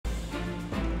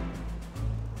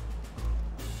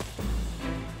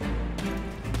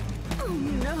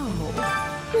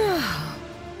Oh.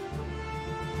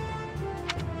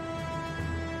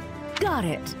 Got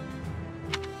it.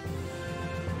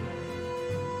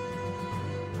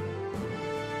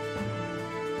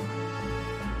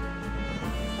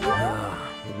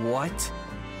 What?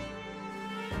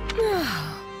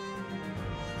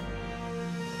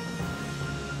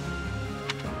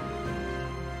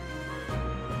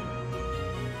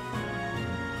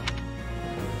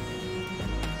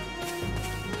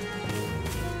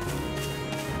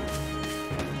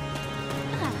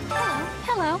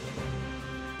 Hello.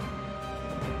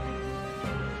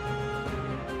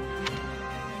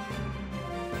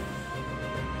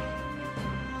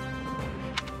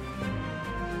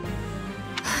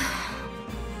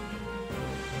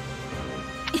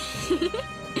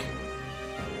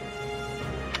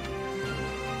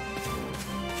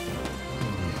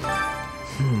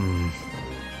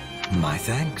 My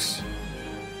thanks.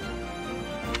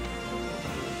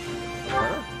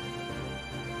 Huh?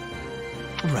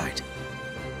 Right.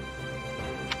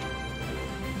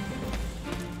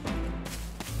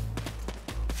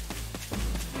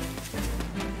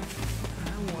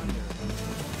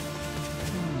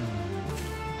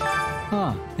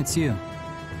 Ah, it's you.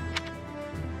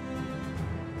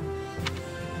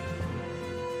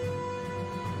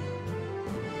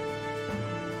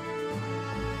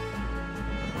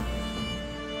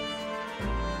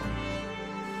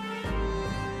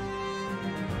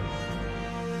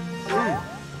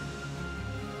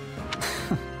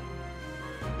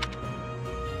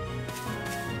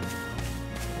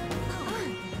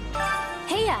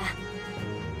 Heya.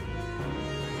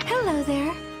 Hello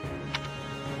there.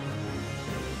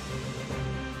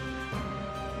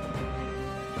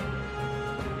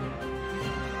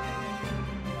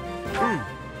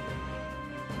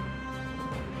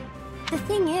 The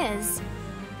thing is,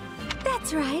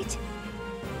 that's right.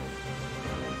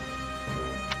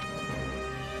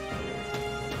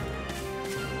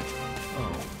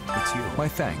 Oh, it's you. Why,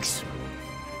 thanks.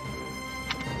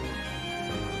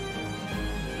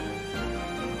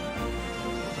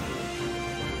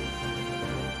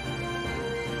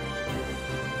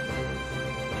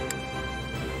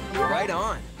 Right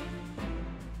on.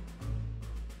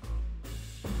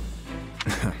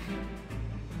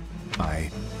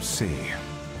 I see.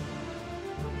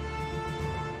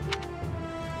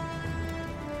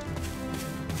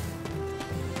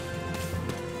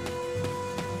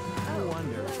 I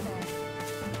wonder.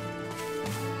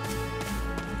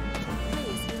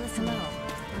 Please, listen. Hello.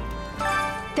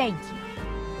 Thank you.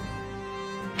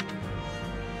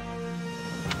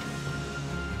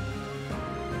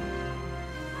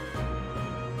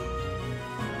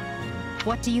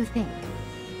 What do you think?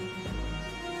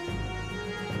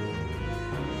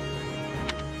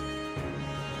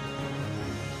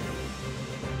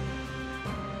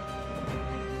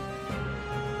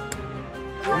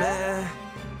 Nah.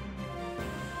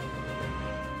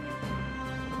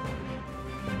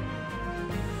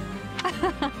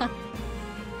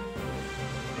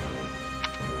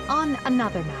 On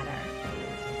another matter.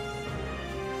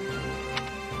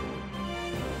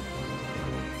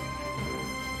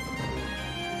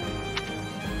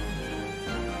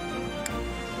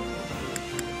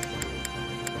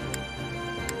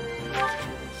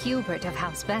 Hubert of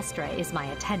House Vestra is my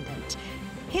attendant.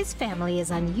 His family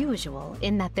is unusual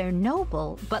in that they're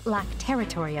noble but lack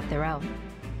territory of their own.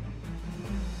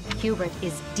 Hubert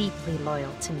is deeply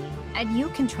loyal to me, and you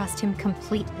can trust him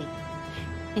completely.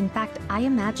 In fact, I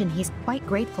imagine he's quite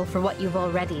grateful for what you've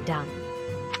already done.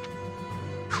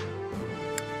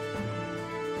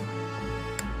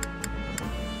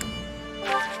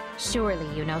 Surely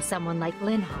you know someone like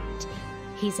Linhardt.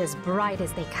 He's as bright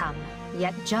as they come,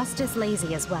 yet just as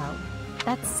lazy as well.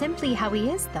 That's simply how he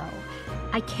is, though.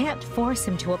 I can't force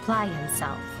him to apply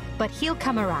himself, but he'll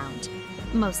come around,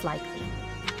 most likely.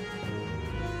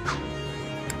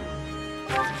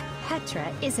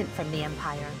 Petra isn't from the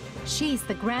Empire. She's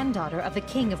the granddaughter of the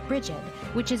King of Brigid,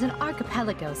 which is an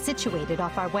archipelago situated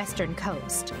off our western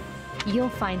coast. You'll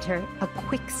find her a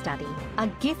quick study, a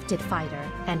gifted fighter,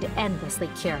 and endlessly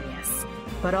curious.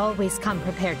 But always come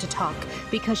prepared to talk,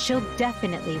 because she'll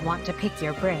definitely want to pick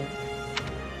your brain.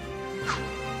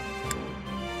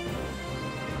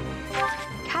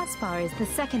 Caspar is the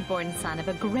second-born son of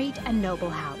a great and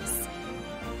noble house.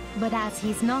 But as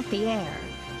he's not the heir,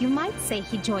 you might say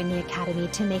he joined the academy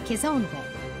to make his own way.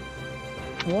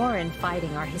 War and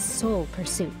fighting are his sole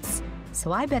pursuits,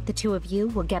 so I bet the two of you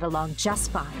will get along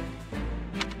just fine.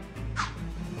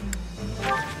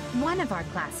 One of our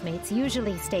classmates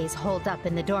usually stays holed up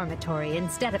in the dormitory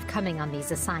instead of coming on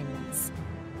these assignments.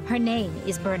 Her name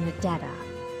is Bernadetta.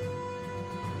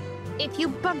 If you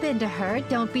bump into her,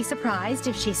 don't be surprised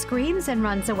if she screams and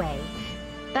runs away.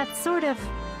 That's sort of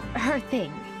her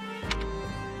thing.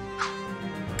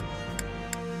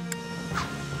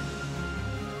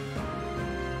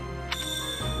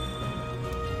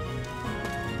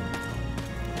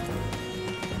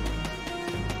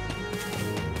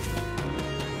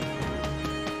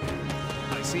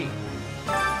 I see.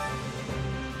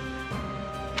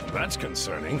 That's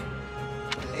concerning.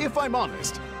 If I'm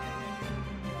honest.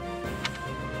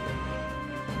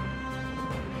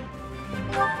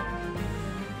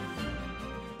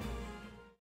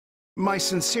 My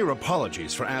sincere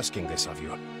apologies for asking this of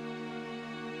you.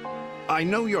 I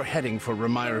know you're heading for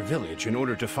Remire Village in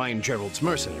order to find Gerald's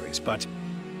mercenaries, but...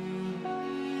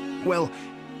 well,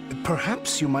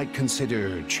 perhaps you might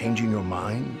consider changing your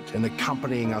mind and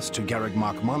accompanying us to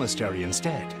Garrigmach Monastery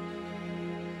instead.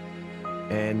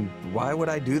 And why would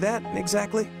I do that,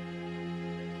 exactly?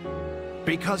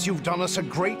 Because you've done us a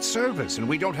great service, and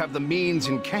we don't have the means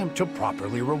in camp to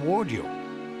properly reward you.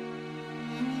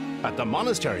 At the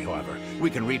monastery, however,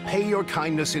 we can repay your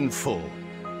kindness in full.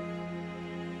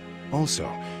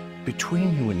 Also,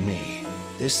 between you and me,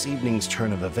 this evening's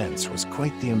turn of events was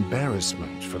quite the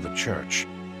embarrassment for the church.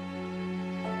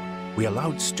 We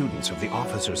allowed students of the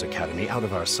Officers' Academy out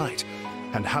of our sight,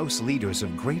 and house leaders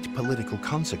of great political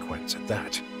consequence at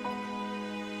that.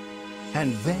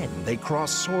 And then they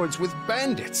crossed swords with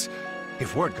bandits.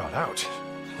 If word got out,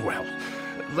 well,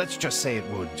 let's just say it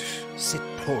would sit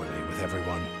poorly with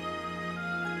everyone.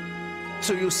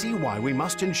 So you see why we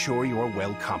must ensure you are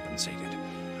well compensated.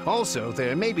 Also,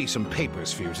 there may be some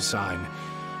papers for you to sign,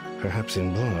 perhaps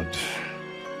in blood.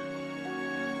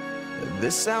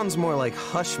 This sounds more like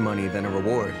hush money than a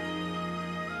reward.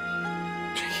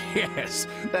 Yes,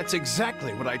 that's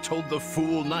exactly what I told the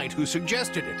fool knight who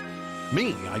suggested it.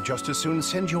 Me, I'd just as soon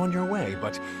send you on your way,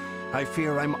 but I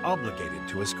fear I'm obligated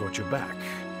to escort you back.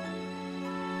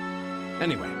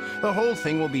 Anyway, the whole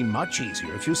thing will be much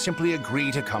easier if you simply agree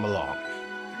to come along.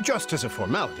 Just as a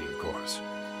formality, of course.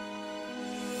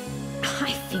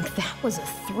 I think that was a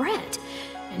threat.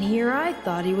 And here I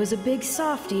thought he was a big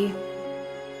softy.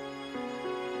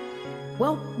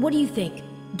 Well, what do you think?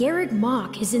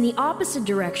 Garrigmach is in the opposite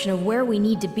direction of where we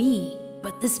need to be,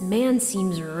 but this man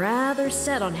seems rather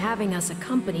set on having us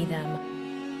accompany them.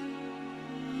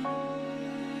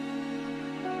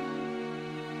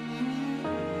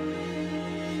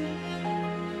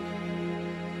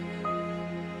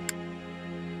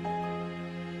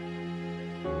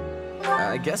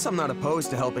 I guess I'm not opposed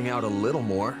to helping out a little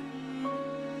more.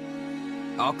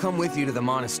 I'll come with you to the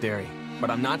monastery,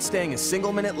 but I'm not staying a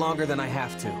single minute longer than I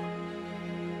have to.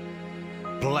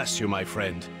 Bless you, my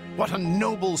friend. What a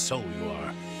noble soul you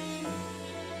are.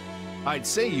 I'd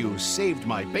say you saved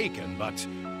my bacon, but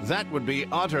that would be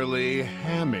utterly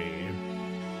hammy.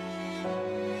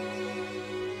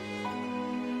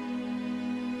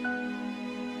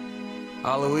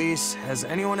 Alois, has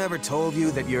anyone ever told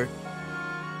you that you're...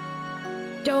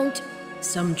 Don't.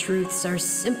 Some truths are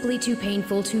simply too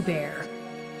painful to bear.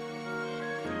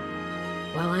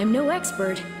 While I'm no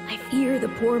expert, I fear the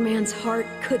poor man's heart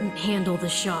couldn't handle the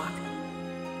shock.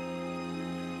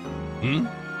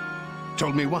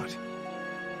 Told me what?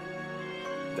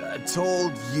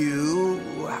 Told you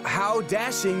how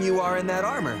dashing you are in that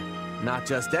armor. Not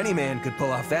just any man could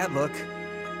pull off that look.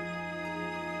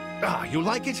 Ah, you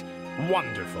like it?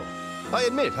 Wonderful. I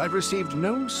admit I've received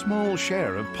no small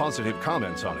share of positive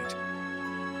comments on it.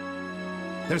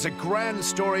 There's a grand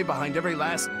story behind every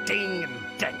last ding and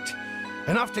dent.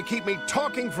 Enough to keep me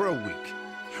talking for a week.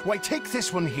 Why, take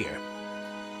this one here.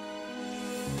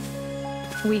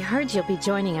 We heard you'll be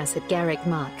joining us at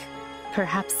Garrigmach.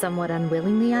 Perhaps somewhat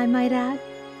unwillingly, I might add.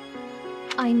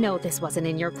 I know this wasn't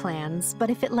in your plans, but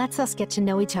if it lets us get to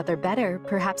know each other better,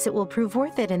 perhaps it will prove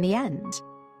worth it in the end.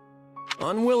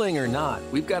 Unwilling or not,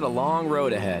 we've got a long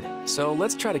road ahead, so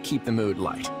let's try to keep the mood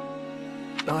light.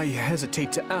 I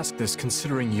hesitate to ask this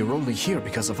considering you're only here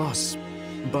because of us.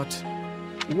 But,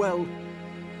 well,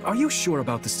 are you sure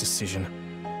about this decision?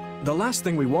 The last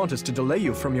thing we want is to delay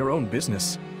you from your own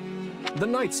business. The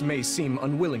knights may seem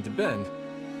unwilling to bend,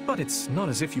 but it's not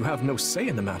as if you have no say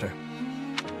in the matter.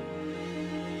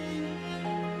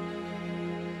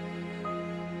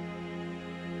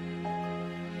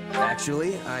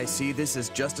 Actually, I see this as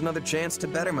just another chance to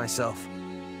better myself.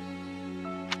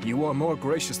 You are more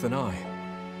gracious than I.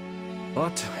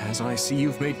 But, as I see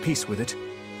you've made peace with it,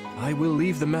 I will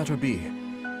leave the matter be.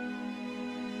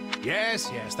 Yes,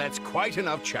 that's quite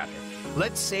enough chatter.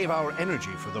 Let's save our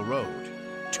energy for the road.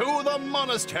 To the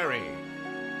monastery!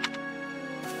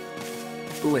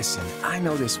 Listen, I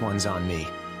know this one's on me.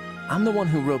 I'm the one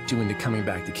who roped you into coming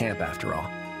back to camp after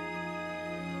all.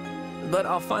 But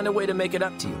I'll find a way to make it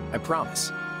up to you, I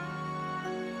promise.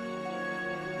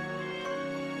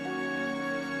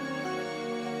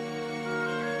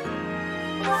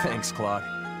 Thanks, Claude.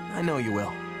 I know you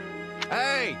will.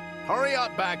 Hey! Hurry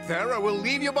up back there or we'll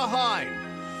leave you behind!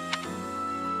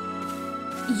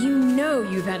 You know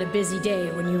you've had a busy day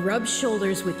when you rub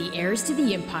shoulders with the heirs to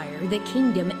the Empire, the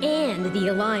Kingdom, and the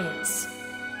Alliance.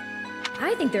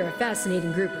 I think they're a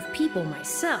fascinating group of people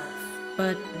myself,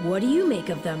 but what do you make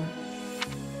of them?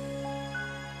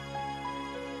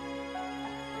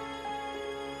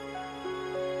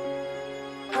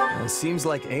 It seems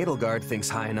like Edelgard thinks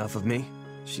high enough of me.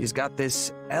 She's got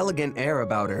this elegant air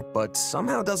about her, but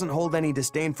somehow doesn't hold any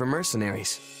disdain for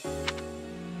mercenaries.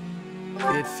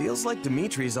 It feels like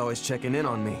Dimitri's always checking in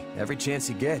on me, every chance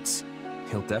he gets.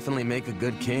 He'll definitely make a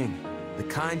good king, the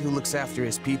kind who looks after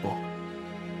his people.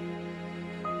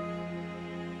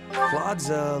 Claude's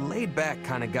a laid-back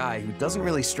kind of guy who doesn't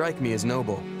really strike me as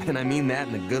noble, and I mean that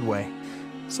in a good way.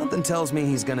 Something tells me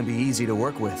he's gonna be easy to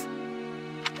work with.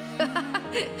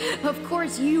 Of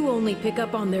course you only pick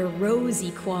up on their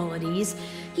rosy qualities.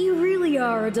 You really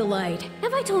are a delight.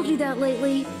 Have I told you that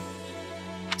lately?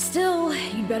 Still,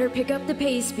 you'd better pick up the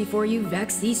pace before you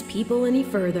vex these people any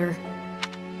further.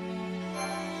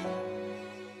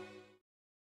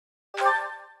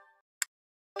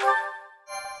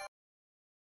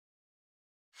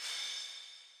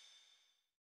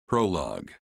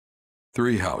 Prologue.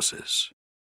 3 houses.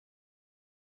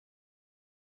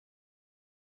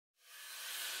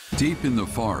 Deep in the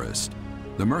forest,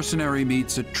 the mercenary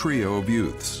meets a trio of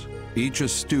youths, each a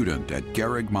student at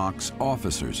Garreg Mach's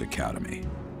Officers' Academy,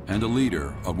 and a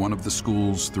leader of one of the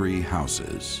school's 3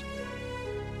 houses.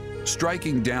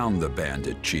 Striking down the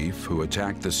bandit chief who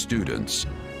attacked the students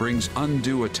brings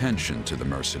undue attention to the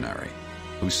mercenary,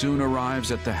 who soon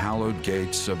arrives at the hallowed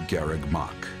gates of Garreg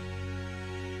Mach.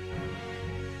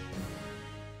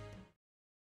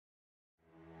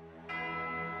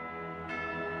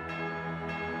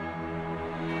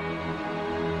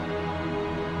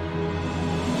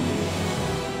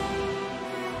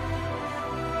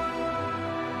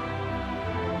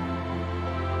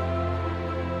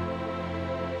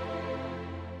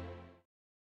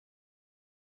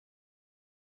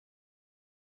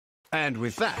 And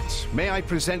with that, may I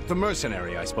present the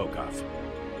mercenary I spoke of?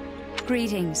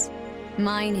 Greetings.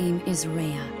 My name is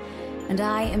Rhea, and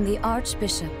I am the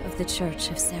Archbishop of the Church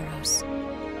of Seros.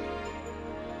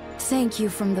 Thank you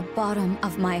from the bottom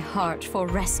of my heart for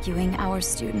rescuing our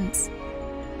students.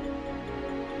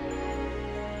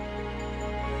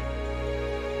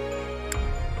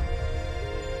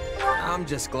 I'm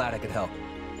just glad I could help.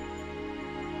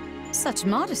 Such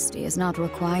modesty is not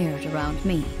required around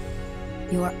me.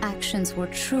 Your actions were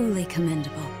truly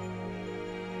commendable.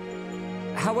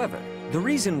 However, the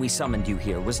reason we summoned you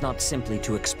here was not simply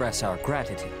to express our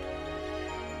gratitude.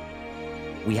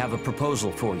 We have a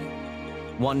proposal for you,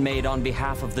 one made on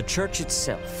behalf of the church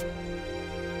itself.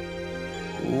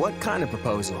 What kind of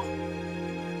proposal?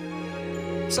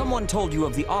 Someone told you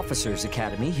of the Officers'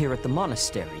 Academy here at the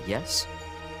monastery, yes?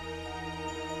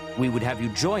 We would have you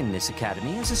join this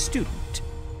academy as a student.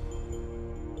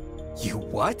 You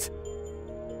what?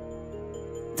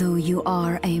 Though you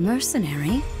are a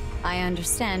mercenary, I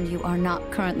understand you are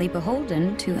not currently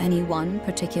beholden to any one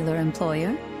particular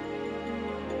employer.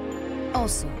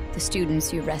 Also, the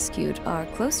students you rescued are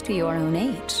close to your own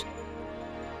age.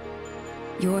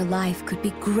 Your life could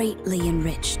be greatly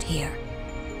enriched here.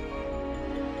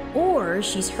 Or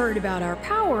she's heard about our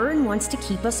power and wants to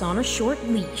keep us on a short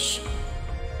leash.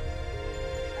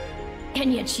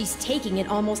 And yet she's taking it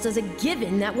almost as a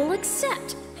given that we'll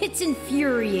accept. It's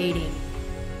infuriating.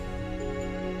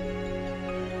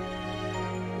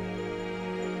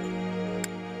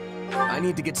 I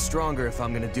need to get stronger if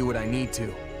I'm gonna do what I need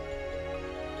to.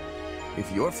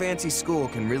 If your fancy school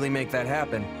can really make that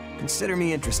happen, consider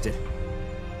me interested.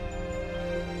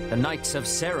 The Knights of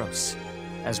Seros,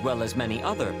 as well as many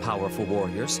other powerful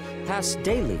warriors, pass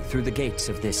daily through the gates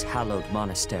of this hallowed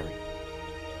monastery.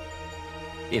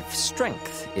 If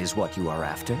strength is what you are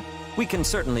after, we can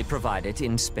certainly provide it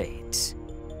in spades.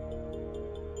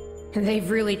 They've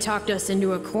really talked us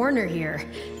into a corner here.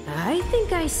 I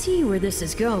think I see where this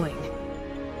is going.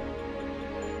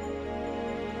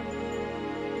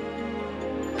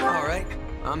 All right,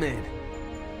 I'm in.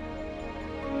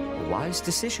 A wise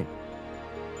decision.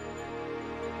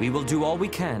 We will do all we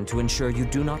can to ensure you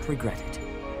do not regret it.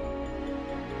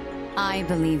 I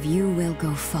believe you will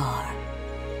go far.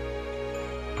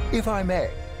 If I may,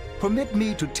 permit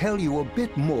me to tell you a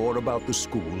bit more about the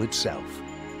school itself.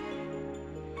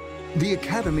 The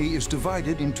Academy is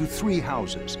divided into 3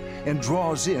 houses and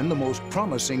draws in the most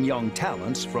promising young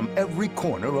talents from every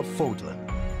corner of Fodlan.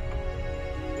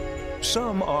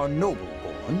 Some are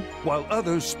noble-born, while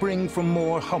others spring from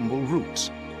more humble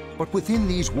roots. But within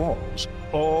these walls,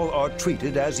 all are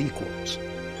treated as equals.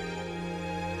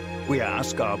 We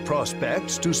ask our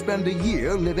prospects to spend a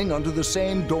year living under the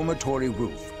same dormitory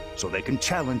roof, so they can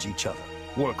challenge each other,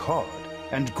 work hard,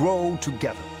 and grow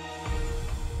together.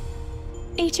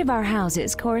 Each of our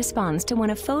houses corresponds to one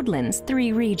of Fodlan's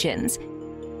 3 regions.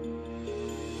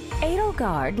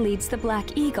 Edelgard leads the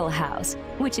Black Eagle House,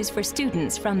 which is for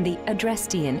students from the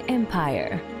Adrestian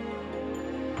Empire.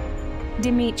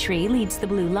 Dimitri leads the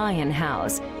Blue Lion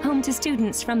House, home to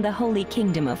students from the Holy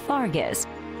Kingdom of Fargus.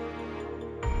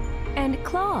 And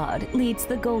Claude leads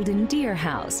the Golden Deer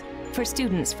House, for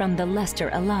students from the Leicester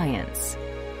Alliance.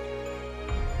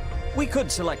 We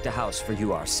could select a house for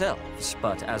you ourselves,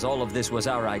 but as all of this was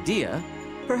our idea,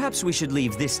 perhaps we should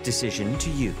leave this decision to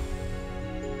you.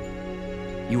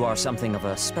 You are something of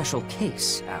a special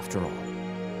case, after all.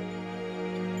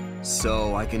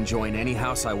 So I can join any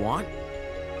house I want?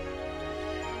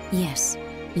 Yes,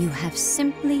 you have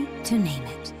simply to name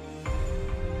it.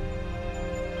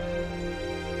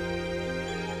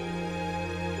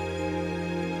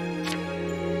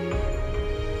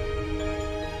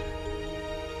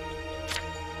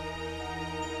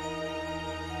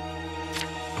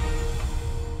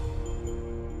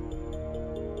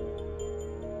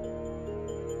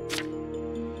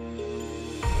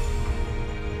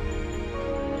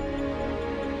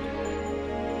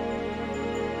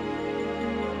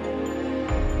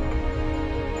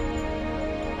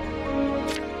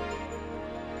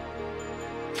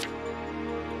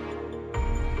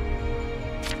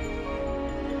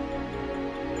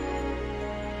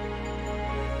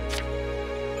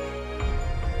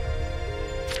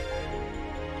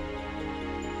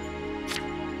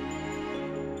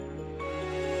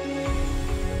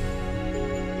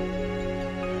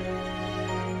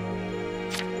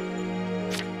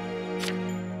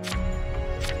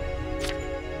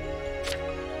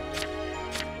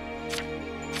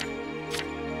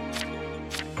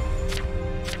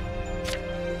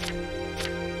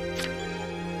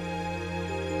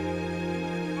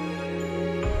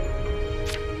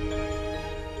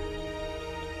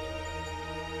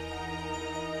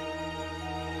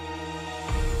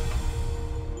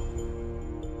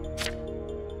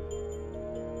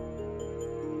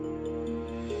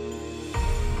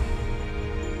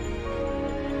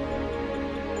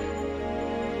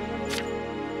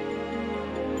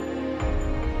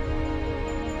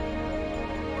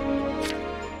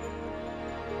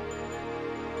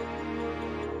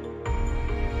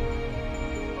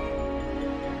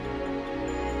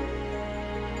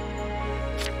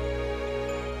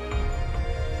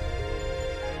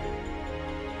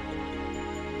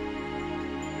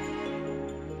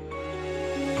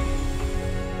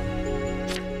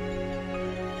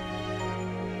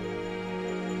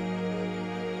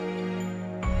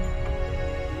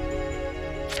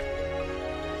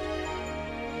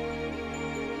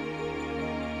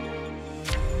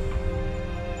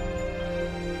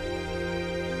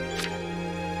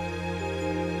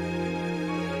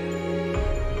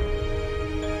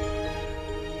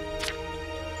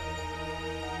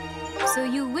 So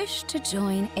you wish to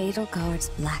join Edelgard's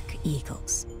Black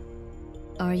Eagles.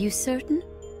 Are you certain?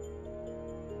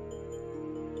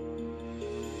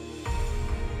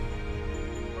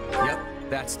 Yep,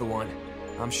 that's the one.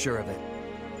 I'm sure of it.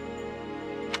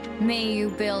 May you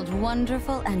build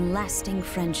wonderful and lasting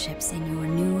friendships in your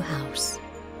new house.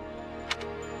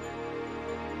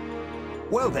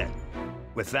 Well then,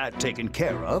 with that taken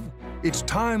care of, it's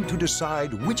time to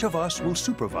decide which of us will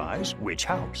supervise which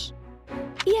house.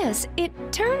 Yes, it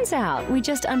turns out we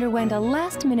just underwent a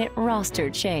last-minute roster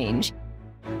change.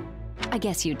 I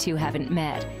guess you two haven't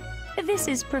met. This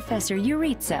is Professor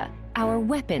Yuritsa, our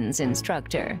weapons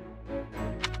instructor.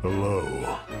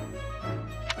 Hello.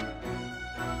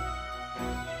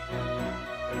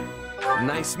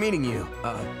 Nice meeting you,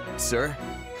 sir.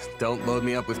 Don't load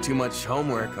me up with too much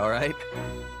homework, all right?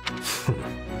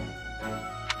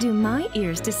 Do my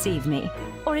ears deceive me?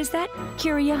 Or is that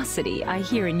curiosity I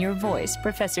hear in your voice,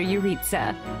 Professor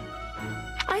Yuritsa?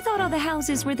 I thought all the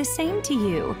houses were the same to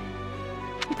you.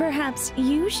 Perhaps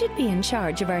you should be in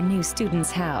charge of our new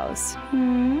student's house,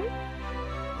 hmm?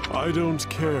 I don't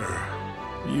care.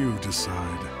 You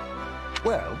decide.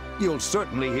 Well, you'll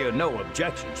certainly hear no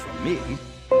objections from me.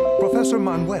 Professor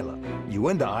Manuela, you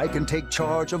and I can take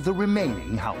charge of the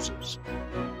remaining houses.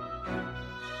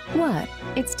 What?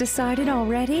 It's decided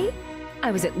already?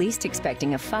 I was at least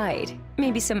expecting a fight.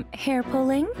 Maybe some hair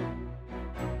pulling?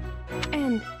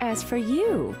 And as for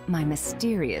you, my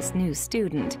mysterious new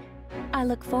student, I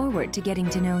look forward to getting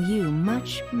to know you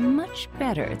much, much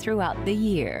better throughout the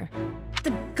year.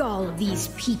 The gall of these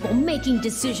people making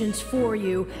decisions for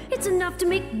you. It's enough to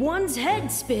make one's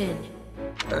head spin.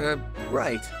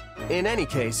 Right. In any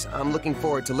case, I'm looking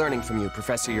forward to learning from you,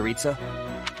 Professor Yuritsa.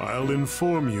 I'll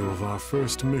inform you of our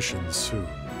first mission soon.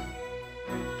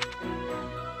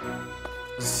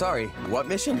 Sorry, what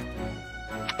mission?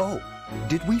 Oh,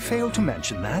 did we fail to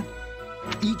mention that?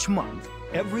 Each month,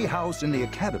 every house in the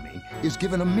Academy is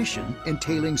given a mission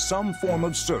entailing some form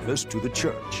of service to the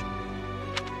Church.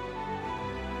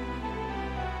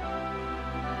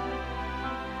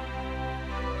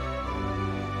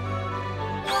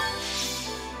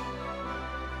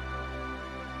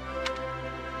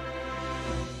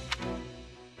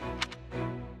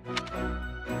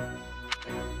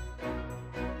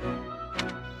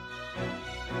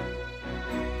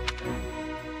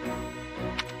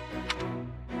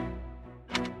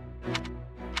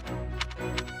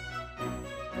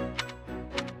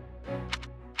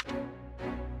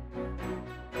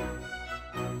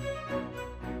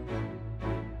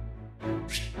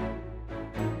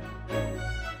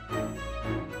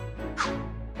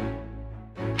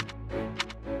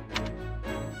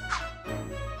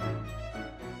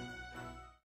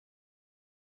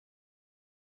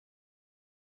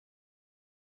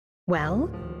 Well,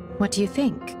 what do you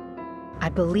think? I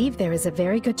believe there is a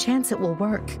very good chance it will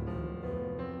work.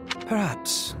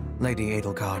 Perhaps, Lady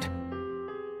Edelgard.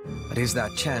 But is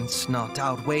that chance not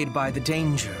outweighed by the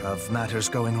danger of matters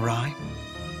going awry?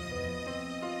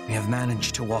 We have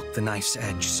managed to walk the knife's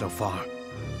edge so far,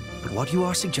 but what you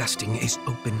are suggesting is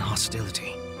open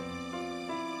hostility.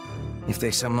 If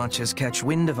they so much as catch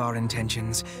wind of our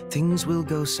intentions, things will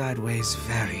go sideways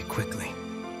very quickly.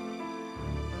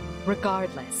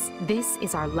 Regardless, this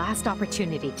is our last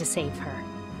opportunity to save her.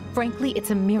 Frankly, it's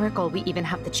a miracle we even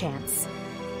have the chance.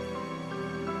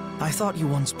 I thought you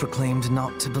once proclaimed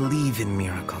not to believe in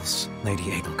miracles, Lady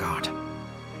Edelgard.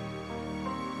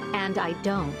 And I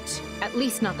don't. At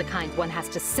least not the kind one has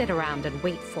to sit around and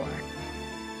wait for.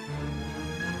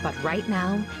 But right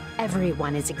now,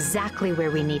 everyone is exactly where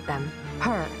we need them.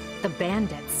 Her, the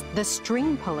bandits, the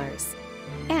string pullers,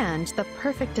 and the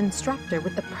perfect instructor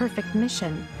with the perfect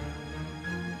mission.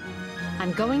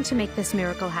 I'm going to make this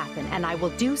miracle happen, and I will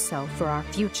do so for our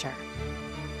future.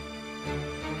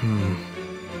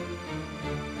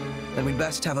 Then we'd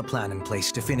best have a plan in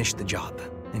place to finish the job,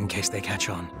 in case they catch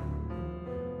on.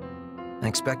 I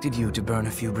expected you to burn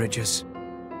a few bridges,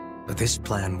 but this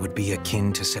plan would be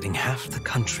akin to setting half the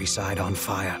countryside on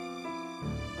fire.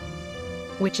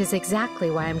 Which is exactly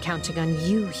why I'm counting on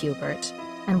you, Hubert,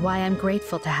 and why I'm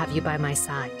grateful to have you by my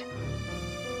side.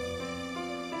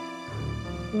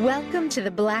 Welcome to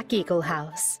the Black Eagle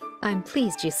House. I'm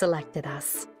pleased you selected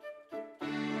us.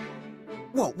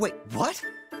 Whoa, wait, what?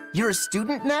 You're a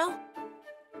student now?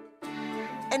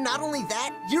 And not only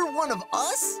that, you're one of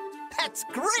us? That's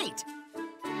great!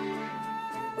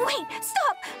 Wait,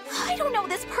 stop! I don't know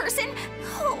this person!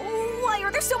 Oh, why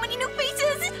are there so many new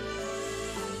faces?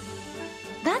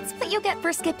 That's what you get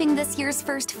for skipping this year's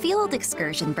first field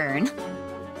excursion, Byrne.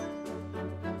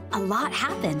 A lot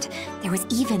happened. There was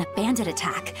even a bandit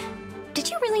attack. Did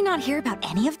you really not hear about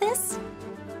any of this?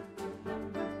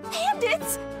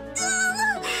 Bandits?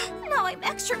 Ugh! Now I'm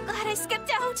extra glad I skipped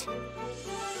out.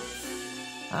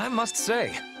 I must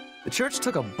say, the church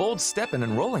took a bold step in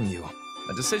enrolling you.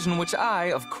 A decision which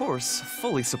I, of course,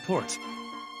 fully support.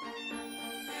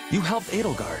 You helped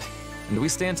Edelgard, and we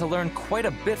stand to learn quite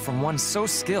a bit from one so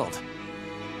skilled.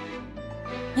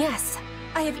 Yes,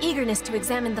 I have eagerness to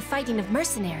examine the fighting of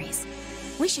mercenaries.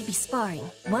 We should be sparring,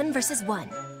 1 versus 1.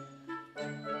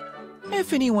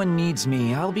 If anyone needs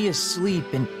me, I'll be asleep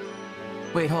and...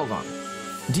 Wait, hold on.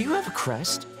 Do you have a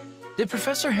crest? Did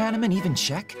Professor Hanneman even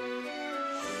check?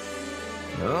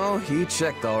 Oh, he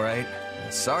checked all right.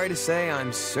 Sorry to say,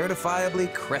 I'm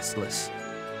certifiably crestless.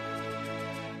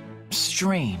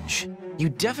 Strange. You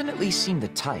definitely seem the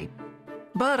type.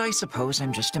 But I suppose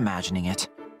I'm just imagining it.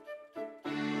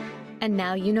 And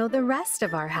now you know the rest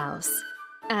of our house.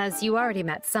 As you already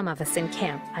met some of us in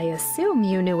camp, I assume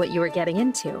you knew what you were getting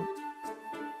into.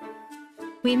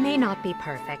 We may not be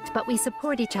perfect, but we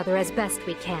support each other as best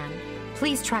we can.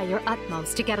 Please try your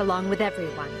utmost to get along with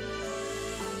everyone.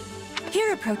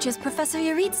 Here approaches Professor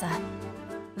Yuritsa.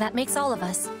 That makes all of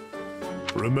us.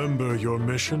 Remember your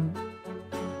mission?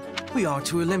 We are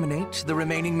to eliminate the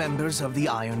remaining members of the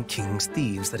Iron King's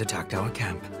thieves that attacked our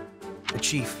camp. The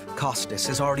chief, Costas,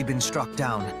 has already been struck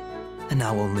down, And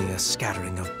now only a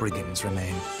scattering of brigands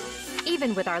remain.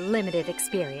 Even with our limited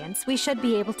experience, we should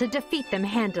be able to defeat them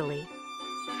handily.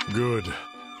 Good.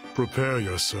 Prepare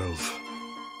yourself.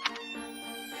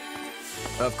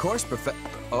 Of course,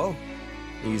 Oh,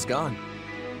 he's gone.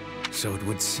 So it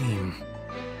would seem.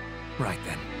 Right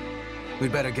then.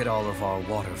 We'd better get all of our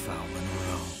waterfowl in a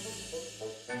row.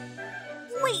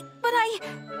 Wait, but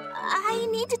I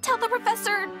need to tell the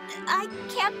professor I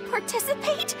can't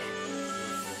participate?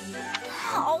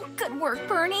 Oh, good work,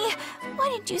 Bernie. Why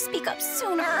didn't you speak up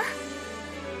sooner?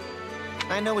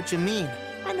 I know what you mean.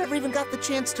 I never even got the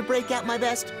chance to break out my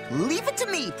best. Leave it to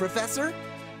me, Professor.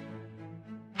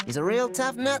 He's a real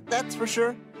tough nut, that's for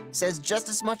sure. Says just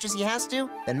as much as he has to,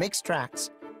 then makes tracks.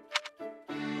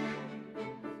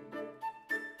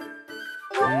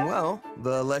 Well,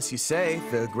 the less you say,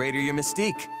 the greater your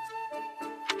mystique.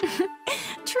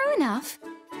 True enough.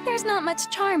 There's not much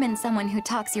charm in someone who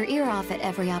talks your ear off at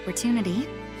every opportunity.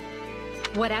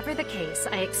 Whatever the case,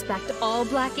 I expect all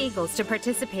Black Eagles to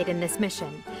participate in this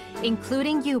mission,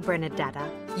 including you, Bernadetta.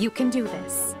 You can do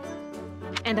this.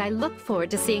 And I look forward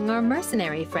to seeing our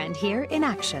mercenary friend here in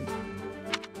action.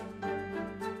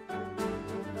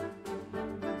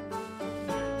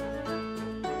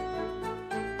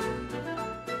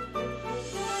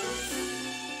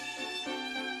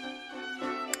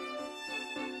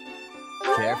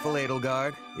 Careful,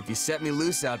 Edelgard. If you set me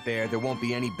loose out there, there won't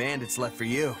be any bandits left for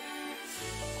you.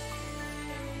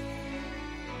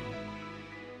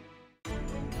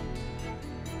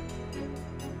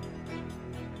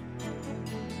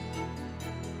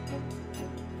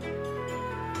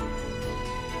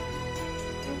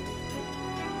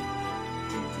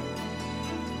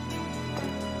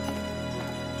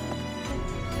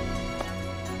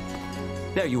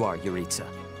 There you are, Yuritsa.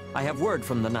 I have word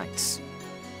from the knights.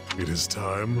 It is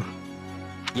time.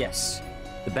 Yes.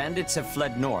 The bandits have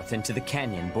fled north into the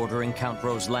canyon bordering Count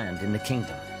Ro's land in the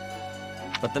kingdom.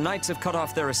 But the knights have cut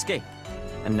off their escape,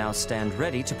 and now stand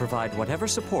ready to provide whatever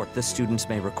support the students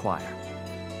may require.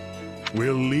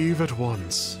 We'll leave at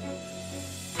once.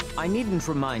 I needn't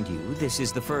remind you, this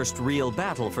is the first real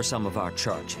battle for some of our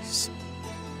charges.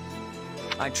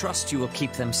 I trust you will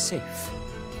keep them safe,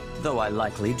 though I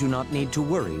likely do not need to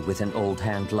worry with an old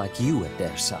hand like you at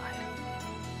their side.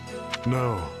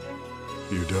 No,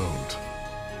 you don't.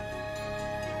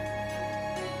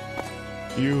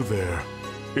 You there.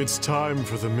 It's time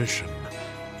for the mission.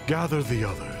 Gather the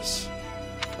others.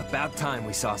 About time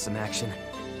we saw some action.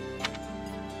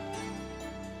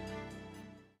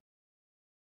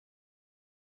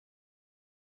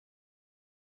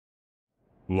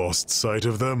 Lost sight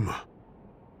of them?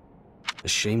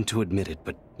 Ashamed to admit it,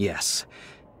 but yes.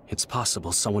 It's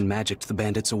possible someone magicked the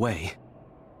bandits away.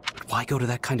 But why go to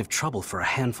that kind of trouble for a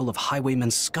handful of highwaymen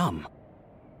scum?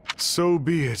 So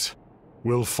be it.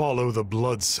 We'll follow the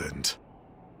blood scent.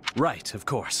 Right, of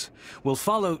course. We'll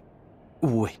follow...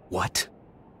 Wait, what?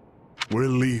 We're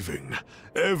leaving.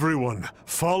 Everyone,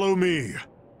 follow me!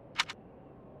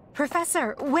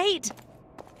 Professor, wait!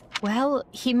 Well,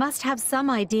 he must have some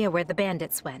idea where the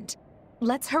bandits went.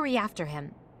 Let's hurry after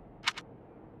him.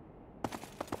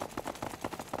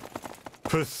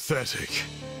 Pathetic.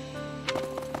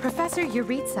 Professor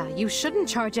Yuritsa, you shouldn't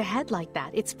charge ahead like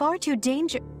that. It's far too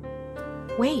dangerous.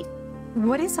 Wait,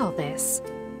 what is all this?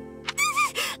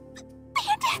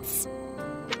 Bandits!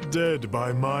 Dead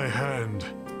by my hand.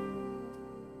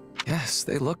 Yes,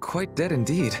 they look quite dead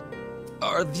indeed.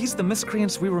 Are these the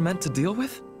miscreants we were meant to deal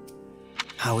with?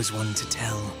 How is one to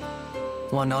tell?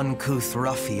 One uncouth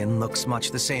ruffian looks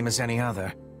much the same as any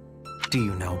other. Do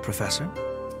you know, Professor?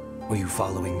 Were you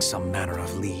following some manner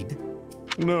of lead?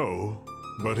 No,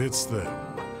 but it's them.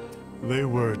 They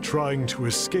were trying to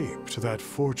escape to that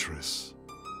fortress.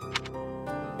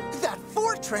 That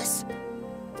fortress?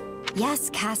 Yes,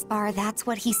 Caspar, that's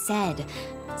what he said.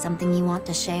 Something you want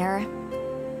to share?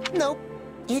 Nope.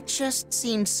 It just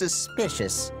seems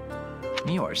suspicious.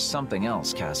 You're something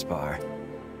else, Caspar.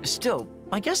 Still,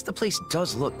 I guess the place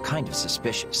does look kind of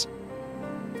suspicious.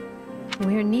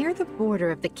 We're near the border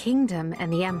of the kingdom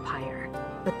and the empire,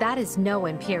 but that is no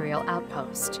imperial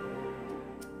outpost.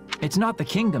 It's not the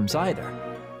kingdom's either,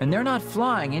 and they're not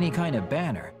flying any kind of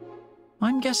banner.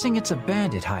 I'm guessing it's a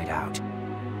bandit hideout.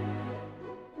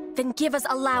 Then give us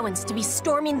allowance to be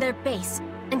storming their base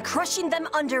and crushing them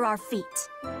under our feet.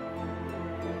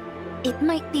 It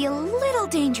might be a little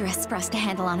dangerous for us to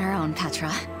handle on our own,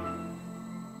 Petra.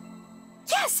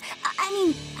 Yes! I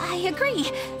mean, I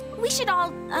agree. We should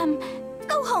all,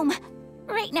 go home.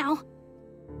 Right now.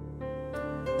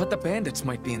 But the bandits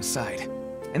might be inside,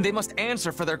 and they must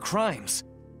answer for their crimes.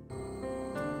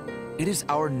 It is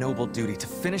our noble duty to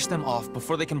finish them off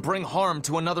before they can bring harm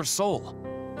to another soul.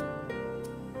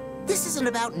 This isn't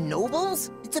about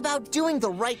nobles. It's about doing the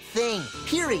right thing,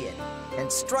 period.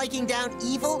 And striking down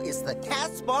evil is the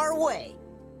Caspar way.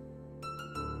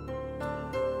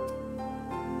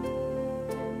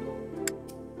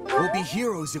 We'll be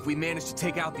heroes if we manage to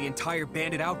take out the entire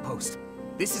bandit outpost.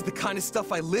 This is the kind of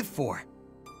stuff I live for.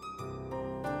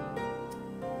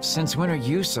 Since when are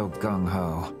you so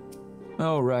gung-ho?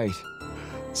 Oh, right.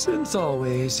 Since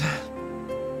always.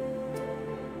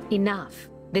 Enough.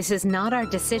 This is not our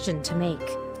decision to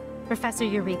make. Professor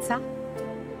Yuritsa?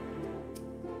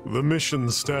 The mission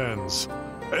stands.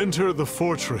 Enter the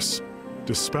fortress.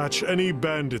 Dispatch any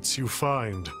bandits you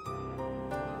find.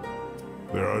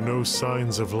 There are no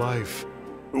signs of life.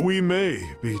 We may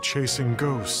be chasing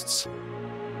ghosts.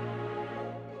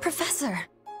 Professor,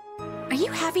 are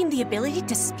you having the ability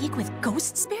to speak with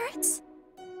ghost spirits?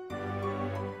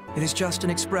 It is just an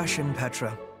expression,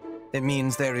 Petra. It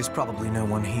means there is probably no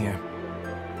one here.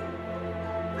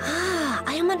 Ah,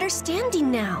 I am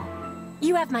understanding now.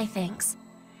 You have my thanks.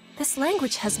 This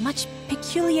language has much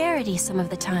peculiarity some of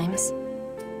the times.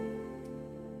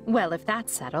 Well, if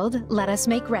that's settled, let us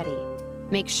make ready.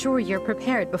 Make sure you're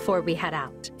prepared before we head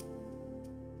out.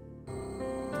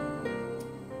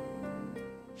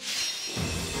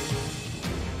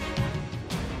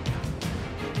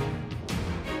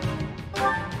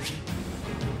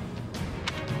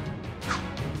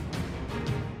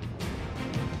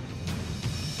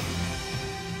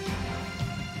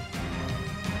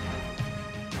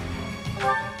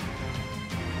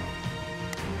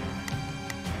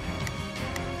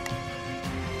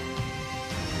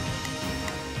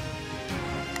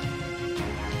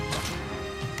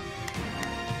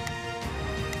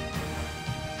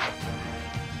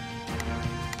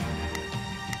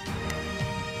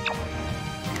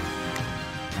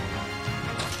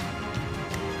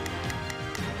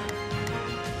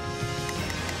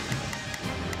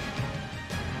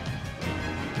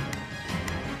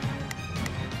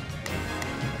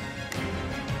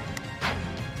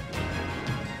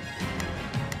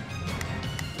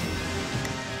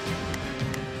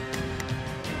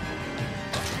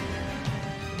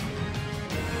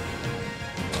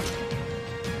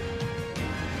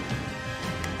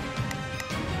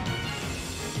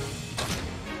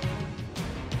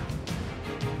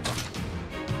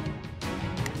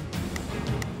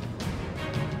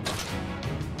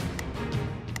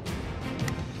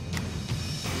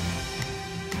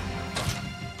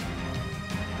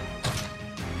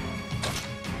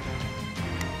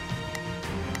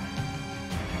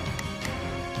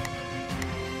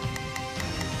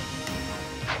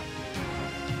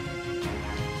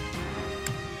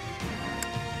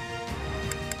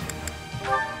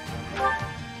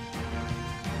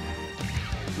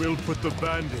 We'll put the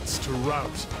bandits to rout.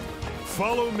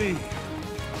 Follow me.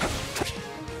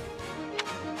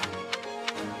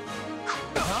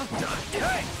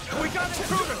 Hey! We got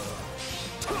intruders!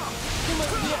 You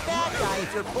must be a bad guy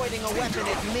if you're pointing a weapon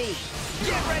at me.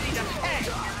 Get ready to pay!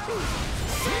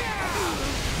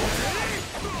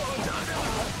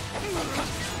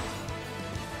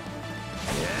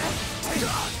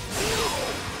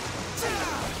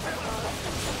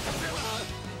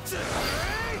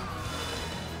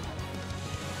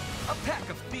 A pack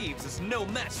of thieves is no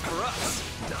match for us.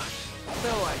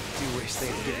 Though I do wish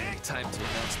they'd given me time to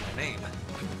announce my name.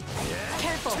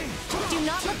 Careful! Do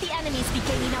not let the enemies be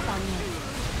gaining up on you.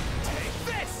 Take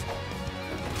this!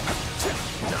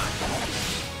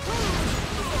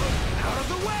 Out of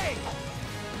the way!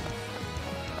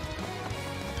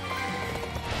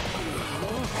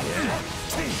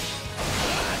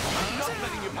 I'm not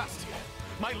letting you past here.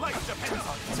 My life depends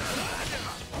on it.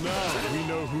 Now we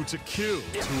know who to kill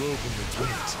to open the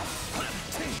gate.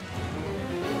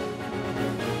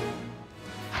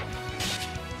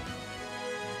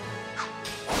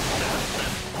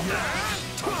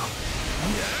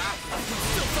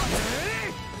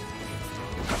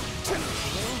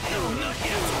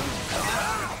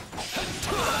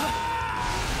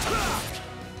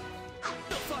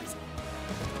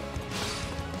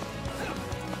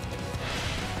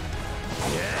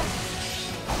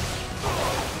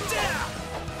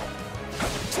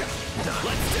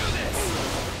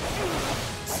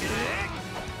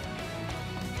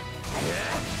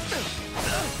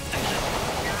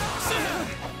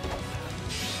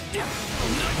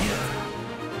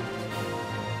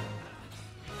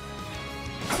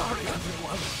 Sorry,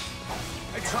 everyone.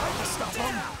 I tried to stop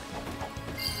him.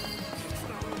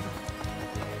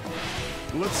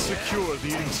 Let's secure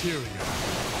the interior.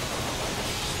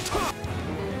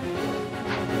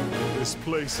 This This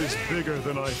place is bigger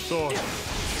than I thought.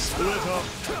 Split up.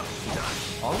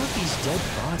 All of these dead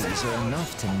bodies are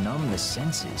enough to numb the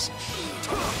senses.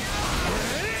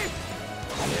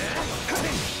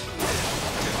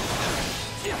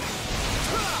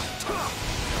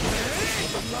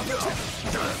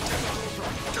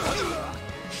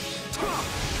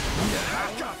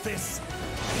 I got this!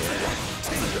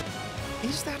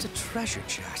 Is that a treasure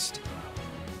chest?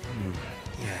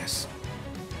 Yes.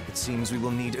 It seems we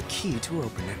will need a key to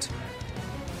open it.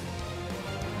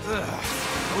 Ugh.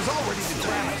 I was all ready to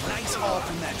grab a nice haul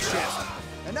from that chest.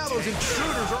 And now those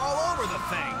intruders are all over the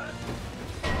thing.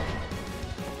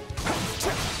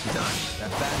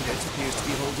 That bandit appears to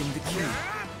be holding the key.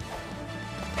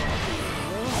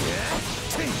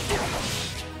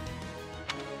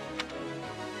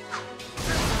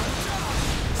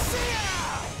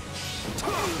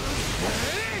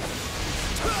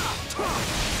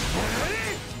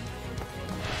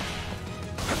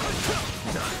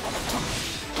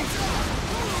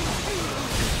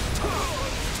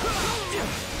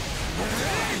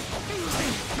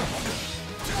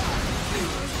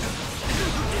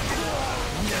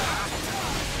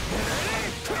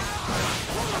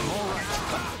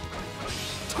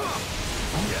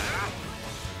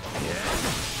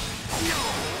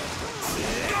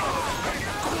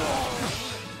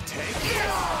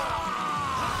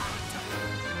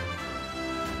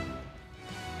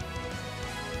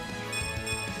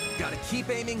 Gotta keep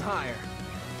aiming higher.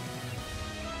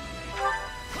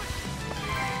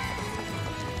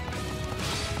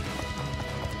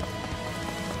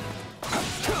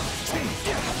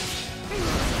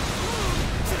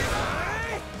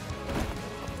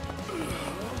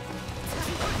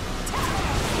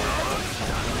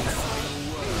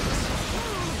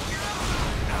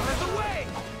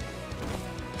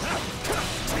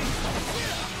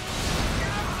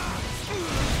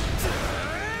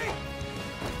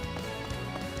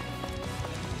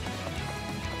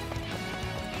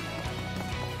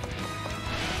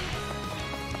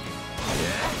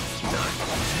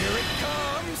 Here it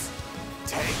comes!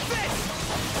 Take this!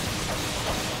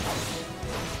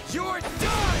 You're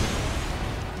done!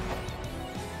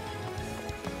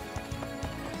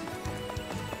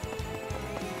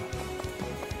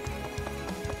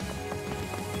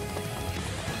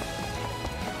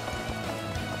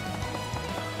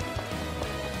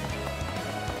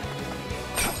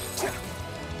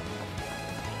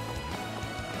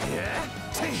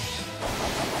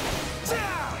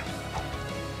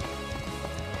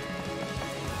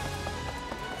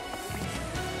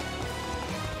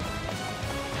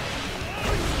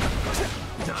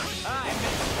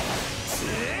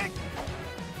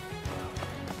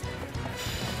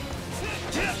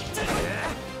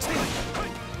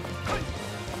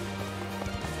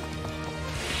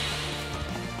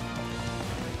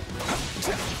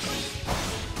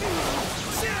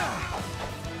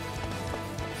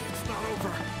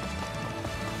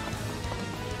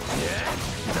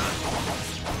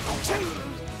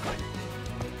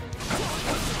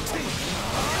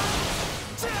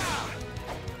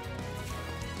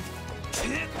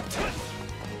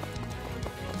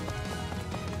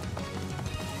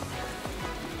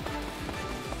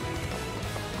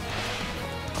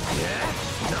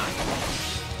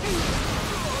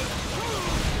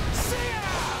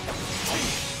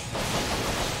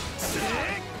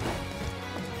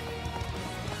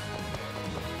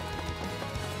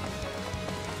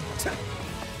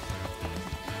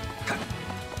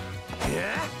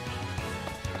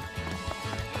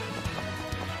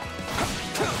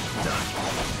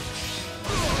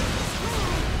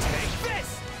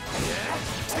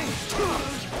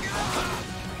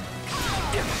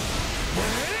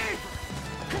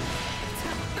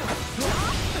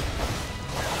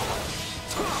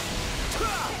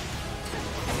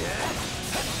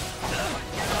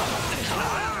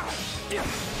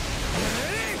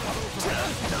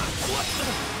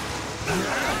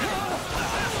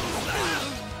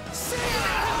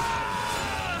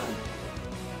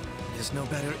 It's no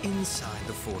better inside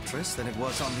the fortress than it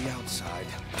was on the outside.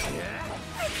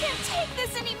 I can't take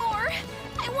this anymore!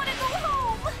 I want to go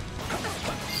home!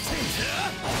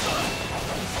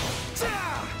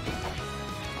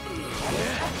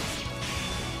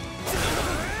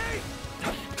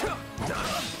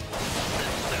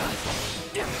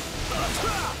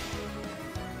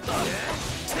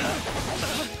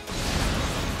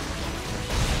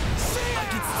 I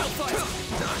can still fight!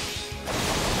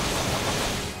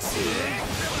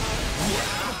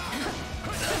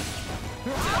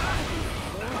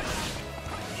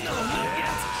 No!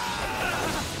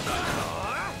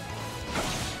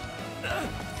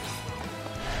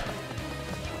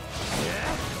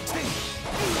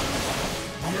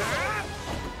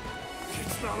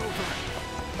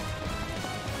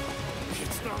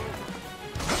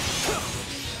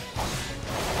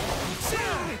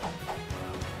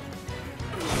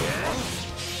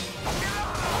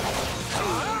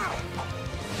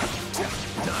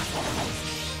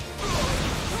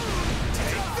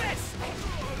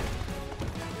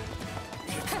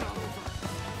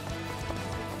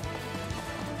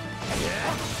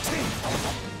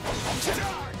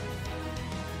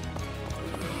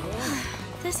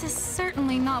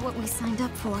 certainly not what we signed up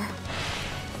for.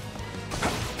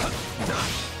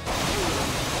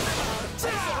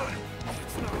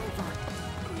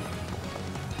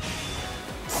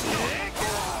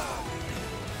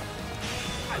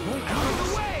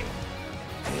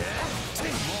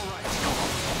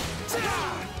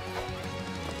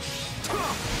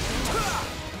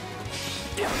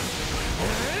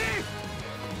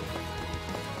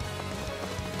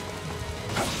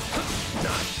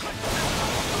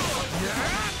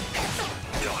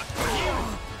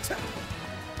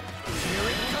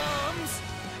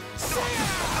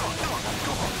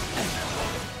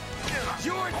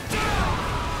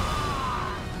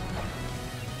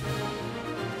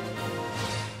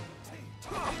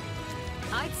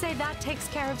 I'd say that takes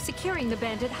care of securing the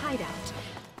bandit hideout.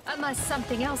 Unless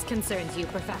something else concerns you,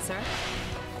 Professor.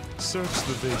 Search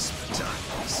the basement.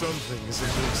 Something is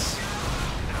amiss.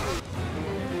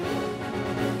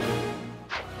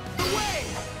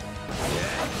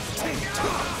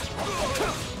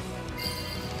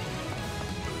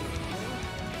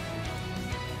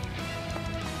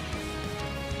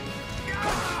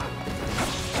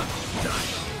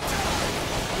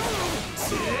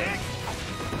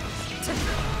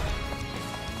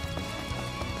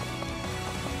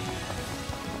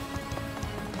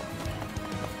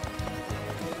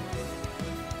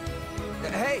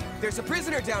 Hey, there's a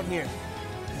prisoner down here.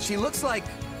 She looks like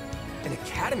an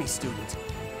academy student.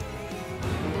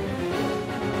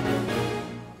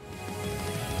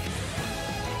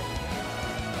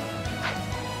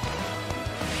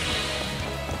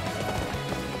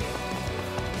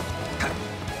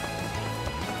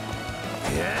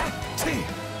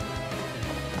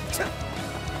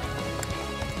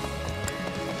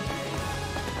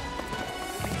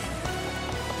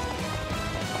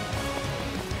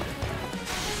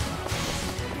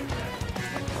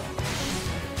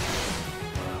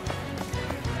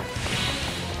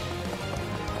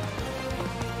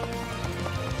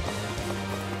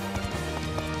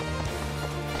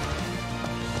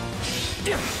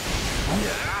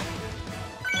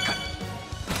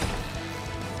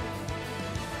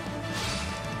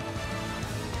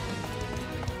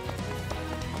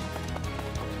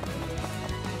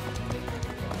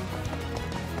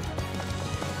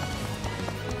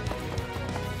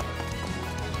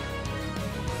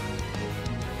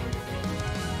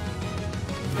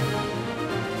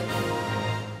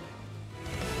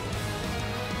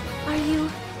 Are you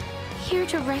here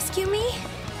to rescue me?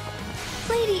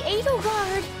 Lady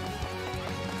Edelgard!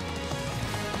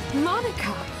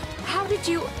 Monica! How did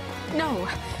you... No.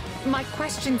 My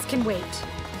questions can wait.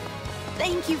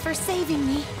 Thank you for saving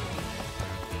me.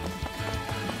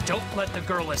 Don't let the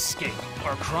girl escape,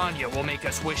 or Kranya will make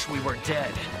us wish we were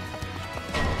dead.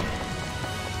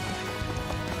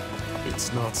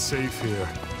 It's not safe here.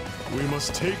 We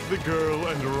must take the girl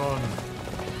and run.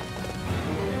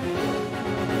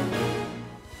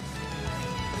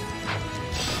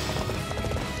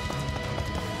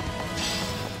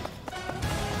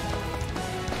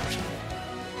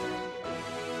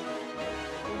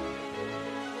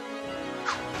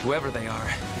 Whoever they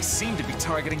are, they seem to be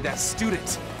targeting that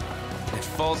student. It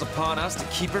falls upon us to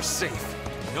keep her safe,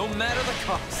 no matter the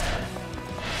cost.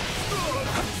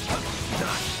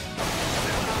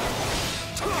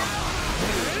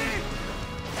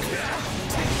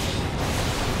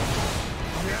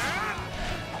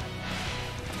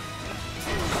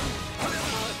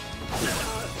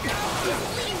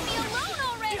 Leave me alone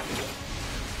already!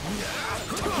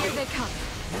 Here they come.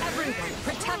 Everyone,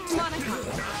 protect Monica.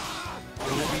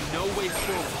 There will be no way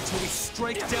forward until we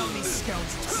strike down these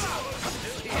scoundrels.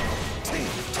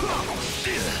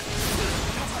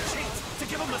 Now's our chance to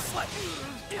give them the slip.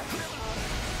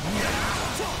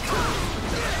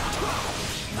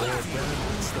 More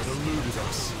bandits that eluded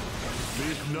us.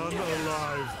 Leave none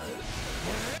alive.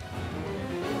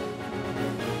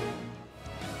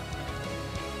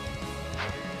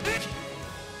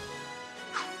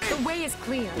 The way is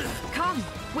clear. Come,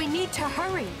 we need to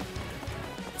hurry.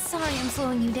 Sorry I'm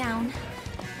slowing you down.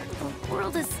 The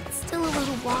world is still a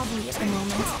little wobbly at the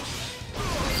moment.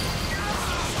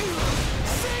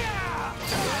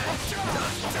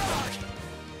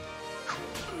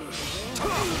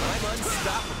 I'm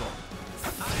unstoppable.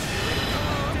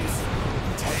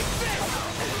 Take this!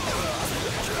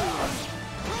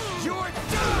 You're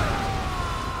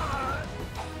done!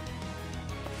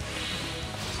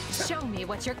 Show me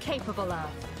what you're capable of.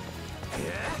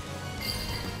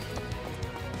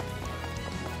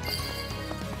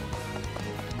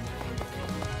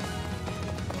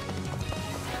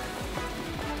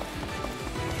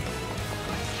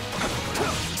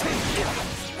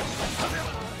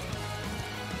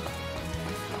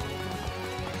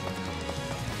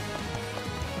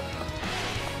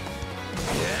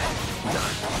 We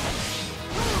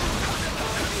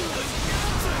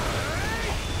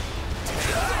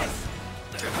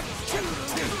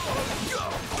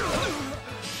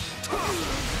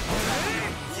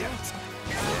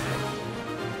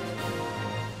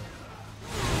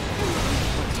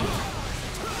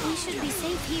should be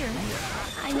safe here.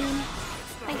 I mean,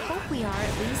 I hope we are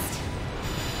at least.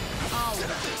 All right.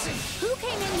 Who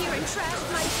came in here and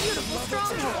trashed my beautiful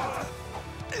stronghold?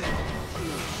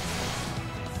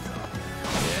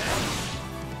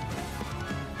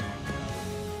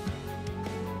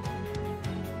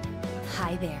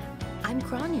 Hi there. I'm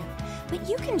Grania, but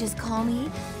you can just call me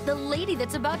the lady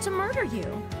that's about to murder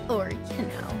you. Or, you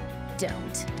know,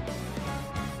 don't.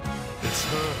 It's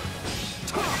her.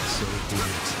 So do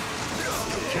it.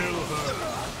 Kill her.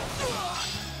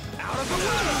 Out of the way!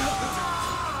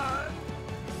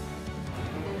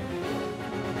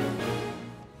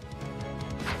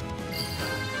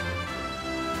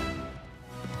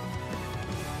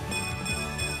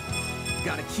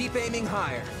 Gotta keep aiming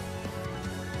higher.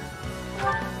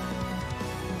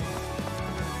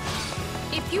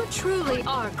 If you truly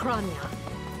are Grania,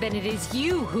 then it is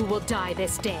you who will die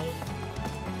this day.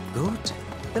 Good.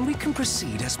 Then we can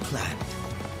proceed as planned.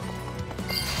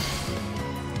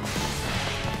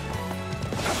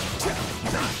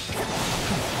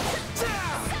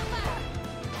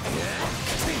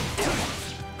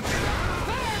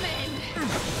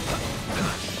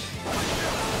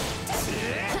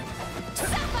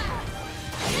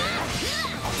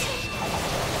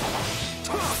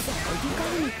 If you've got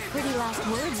any pretty last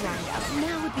words lined up,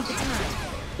 now would be the time.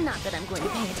 Not that I'm going to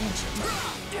pay attention.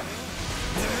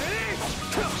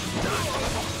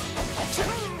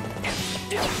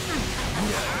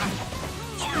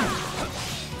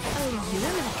 Oh,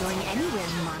 you're not going anywhere,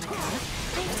 Monica.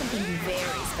 I have something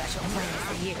very special planned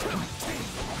for you.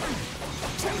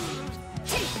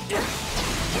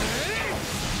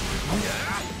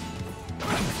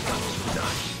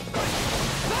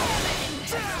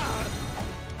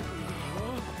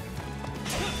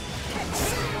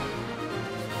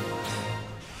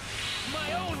 My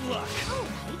own luck! All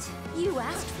right, you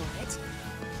asked for it.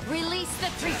 Release the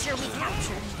creature we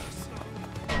captured.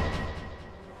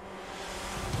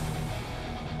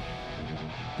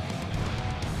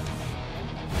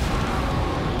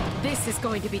 This is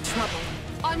going to be trouble.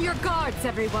 On your guards,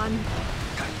 everyone!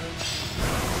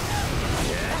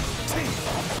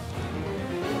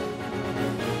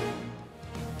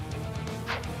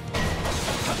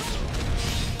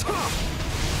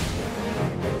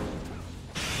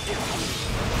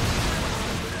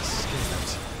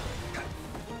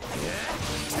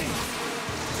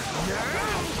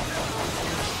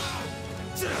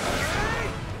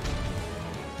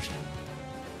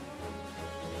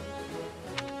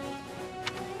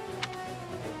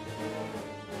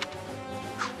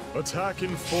 Attack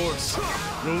in force.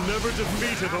 You'll never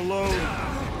defeat it alone.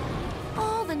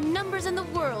 All the numbers in the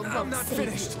world won't save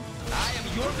finished. you. I am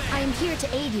your man! I am here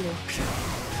to aid you.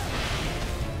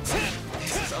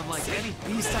 This is unlike any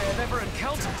beast I have ever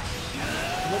encountered.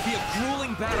 It will be a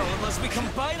grueling battle unless we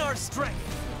combine our strength.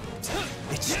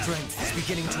 Its strength is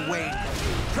beginning to wane.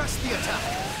 Press the attack.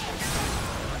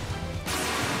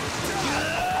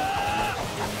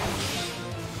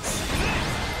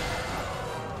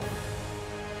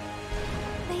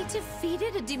 They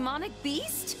defeated a demonic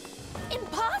beast?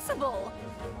 Impossible!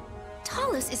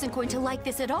 Talus isn't going to like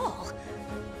this at all.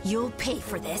 You'll pay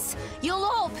for this. You'll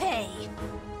all pay!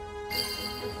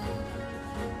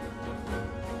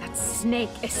 That snake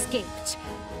escaped.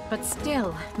 But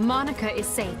still, Monica is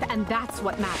safe, and that's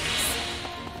what matters.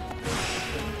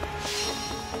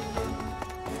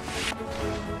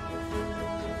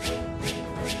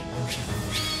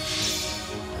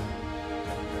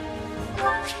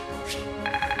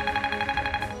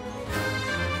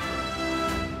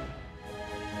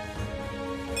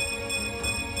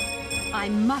 I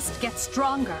must get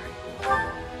stronger.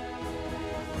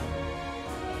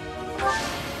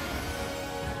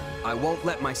 I won't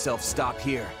let myself stop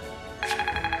here.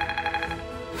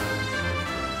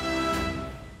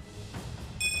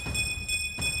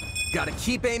 Gotta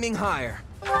keep aiming higher.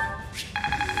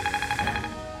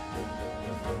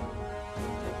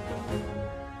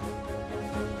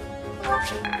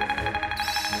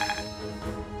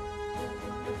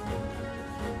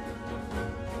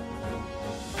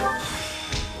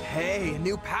 Hey, a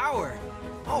new power.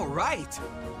 All right.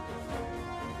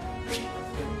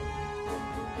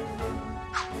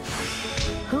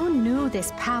 Who knew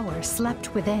this power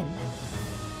slept within?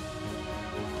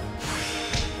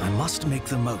 I must make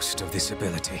the most of this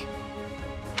ability.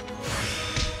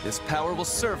 This power will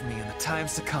serve me in the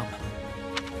times to come.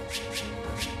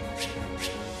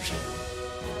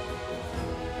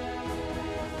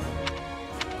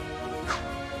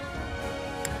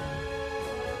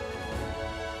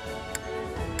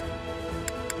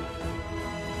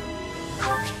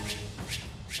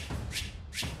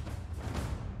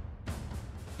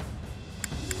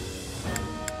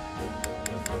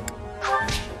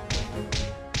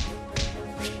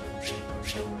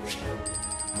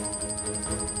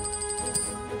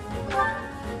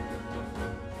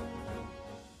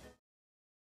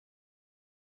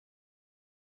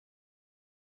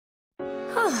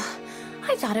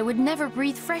 I thought I would never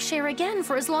breathe fresh air again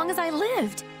for as long as I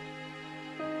lived.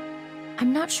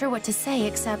 I'm not sure what to say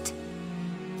except,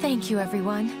 thank you,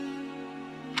 everyone.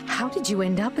 How did you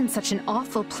end up in such an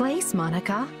awful place,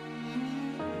 Monica?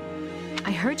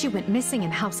 I heard you went missing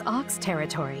in House Ox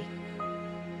territory.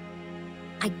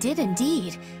 I did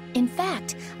indeed. In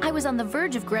fact, I was on the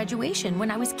verge of graduation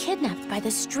when I was kidnapped by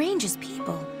the strangest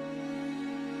people.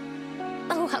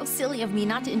 Oh, how silly of me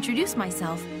not to introduce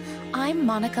myself. I'm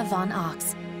Monica von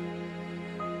Ox.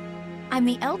 I'm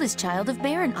the eldest child of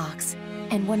Baron Ox,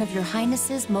 and one of your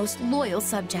Highness's most loyal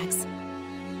subjects.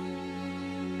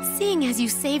 Seeing as you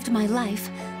saved my life,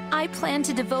 I plan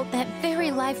to devote that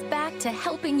very life back to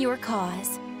helping your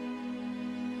cause.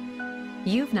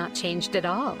 You've not changed at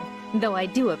all, though I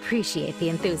do appreciate the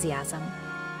enthusiasm.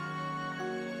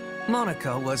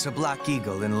 Monica was a Black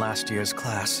Eagle in last year's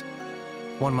class.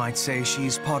 One might say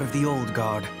she's part of the old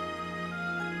guard.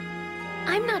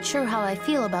 I'm not sure how I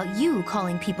feel about you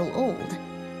calling people old.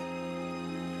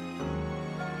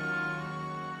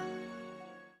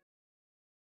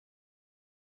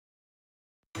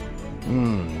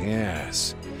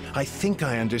 Yes. I think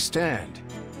I understand.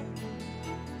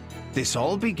 This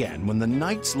all began when the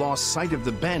knights lost sight of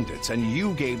the bandits and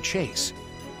you gave chase.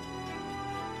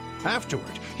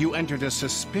 Afterward, you entered a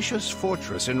suspicious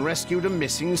fortress and rescued a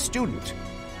missing student.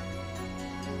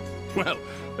 Well,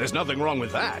 there's nothing wrong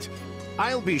with that.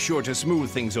 I'll be sure to smooth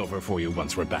things over for you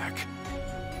once we're back.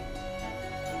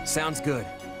 Sounds good.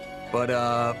 But,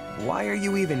 why are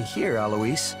you even here,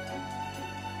 Alois?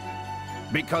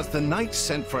 Because the knights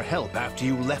sent for help after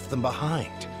you left them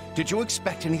behind. Did you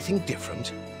expect anything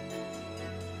different?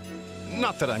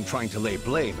 Not that I'm trying to lay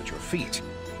blame at your feet.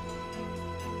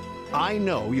 I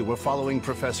know you were following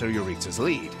Professor Yuritsa's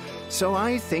lead, so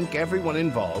I think everyone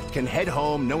involved can head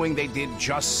home knowing they did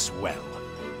just swell.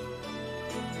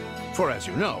 For as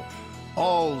you know,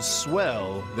 all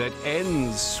swell that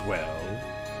ends swell...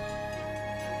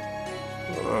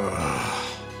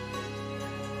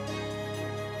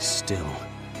 Still,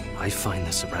 I find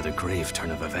this a rather grave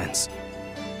turn of events.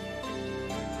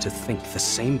 To think the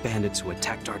same bandits who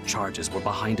attacked our charges were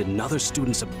behind another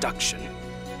student's abduction.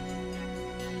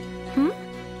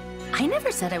 I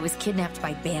never said I was kidnapped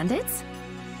by bandits.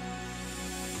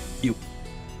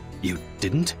 You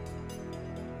didn't?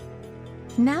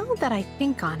 Now that I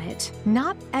think on it,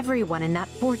 not everyone in that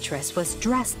fortress was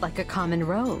dressed like a common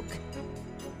rogue.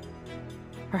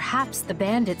 Perhaps the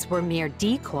bandits were mere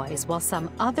decoys while some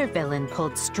other villain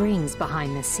pulled strings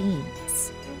behind the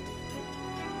scenes.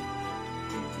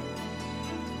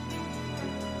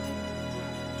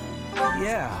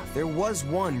 Yeah, there was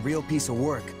one real piece of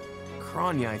work.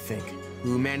 Kranya, I think,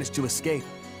 who managed to escape.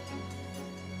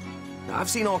 I've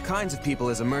seen all kinds of people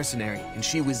as a mercenary, and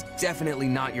she was definitely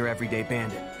not your everyday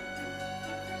bandit.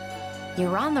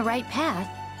 You're on the right path.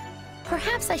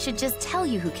 Perhaps I should just tell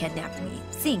you who kidnapped me,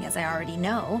 seeing as I already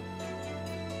know.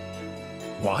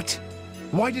 What?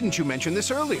 Why didn't you mention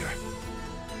this earlier?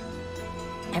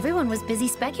 Everyone was busy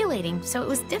speculating, so it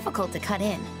was difficult to cut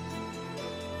in.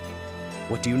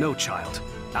 What do you know, child?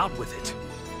 Out with it.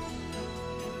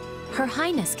 Her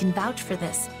Highness can vouch for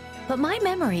this, but my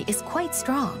memory is quite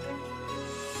strong.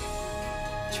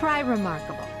 Try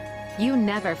remarkable. You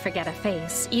never forget a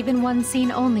face, even one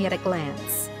seen only at a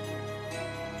glance.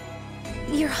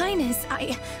 Your Highness,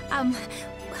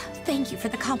 thank you for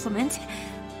the compliment.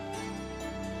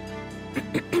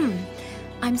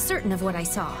 I'm certain of what I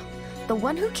saw. The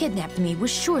one who kidnapped me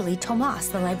was surely Tomas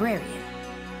the librarian.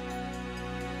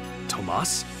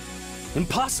 Tomas?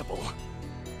 Impossible!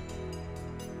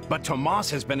 But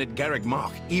Tomas has been at Garreg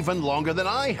Mach even longer than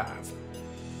I have.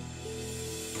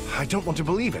 I don't want to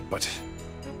believe it, but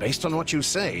based on what you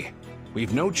say,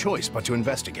 we've no choice but to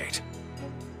investigate.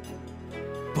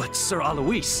 But Sir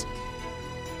Alois...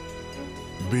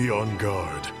 Be on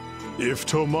guard. If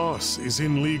Tomas is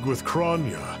in league with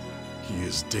Kranya, he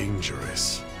is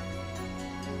dangerous.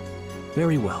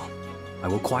 Very well. I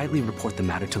will quietly report the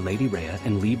matter to Lady Rhea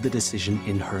and leave the decision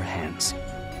in her hands.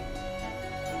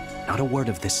 Not a word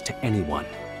of this to anyone.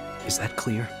 Is that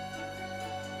clear?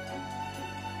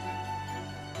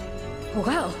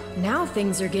 Well, now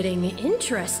things are getting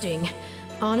interesting.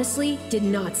 Honestly, did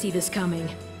not see this coming.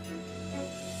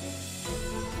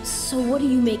 So what do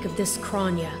you make of this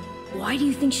Kranya? Why do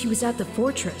you think she was at the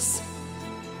fortress?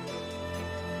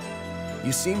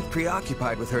 You seemed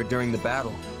preoccupied with her during the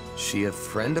battle. She a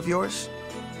friend of yours?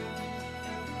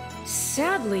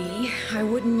 Sadly, I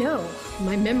wouldn't know.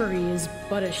 My memory is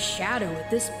but a shadow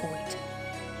at this point.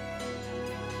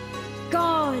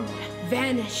 Gone,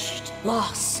 vanished,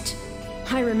 lost.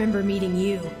 I remember meeting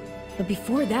you, but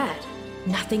before that,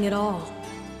 nothing at all.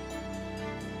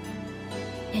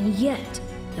 And yet,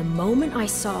 the moment I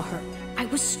saw her, I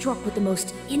was struck with the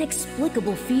most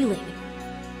inexplicable feeling.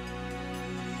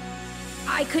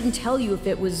 I couldn't tell you if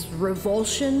it was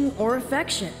revulsion or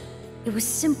affection. It was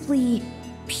simply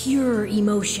pure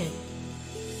emotion.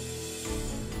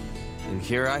 And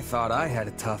here I thought I had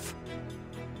it tough.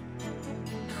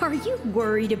 Are you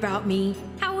worried about me?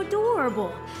 How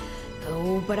adorable!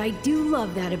 Oh, but I do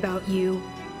love that about you.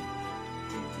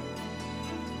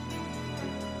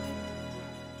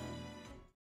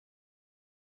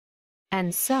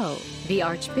 And so, the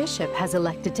Archbishop has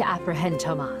elected to apprehend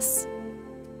Tomas.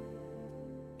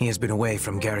 He has been away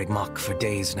from Garreg Mach for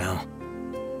days now.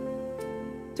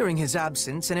 During his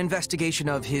absence, an investigation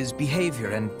of his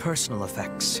behavior and personal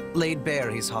effects laid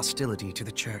bare his hostility to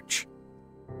the Church.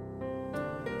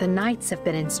 The Knights have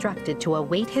been instructed to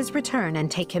await his return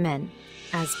and take him in.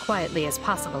 As quietly as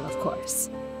possible, of course.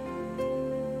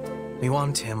 We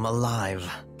want him alive,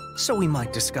 so we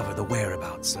might discover the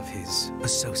whereabouts of his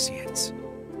associates.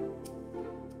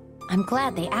 I'm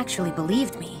glad they actually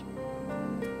believed me.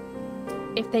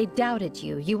 If they doubted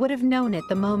you, you would have known it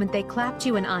the moment they clapped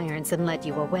you in irons and led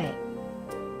you away.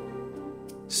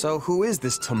 So who is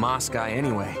this Tomas guy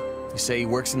anyway? You say he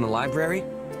works in the library?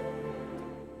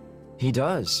 He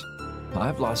does.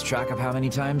 I've lost track of how many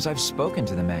times I've spoken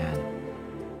to the man.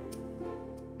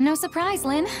 No surprise,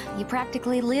 Lynn. You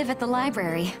practically live at the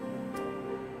library.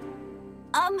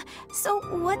 So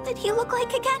what did he look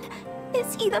like again?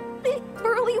 Is he the big,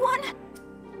 burly one?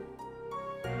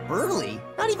 Burly?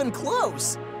 Not even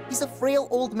close. He's a frail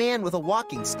old man with a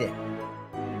walking stick.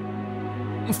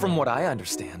 From what I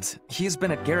understand, he's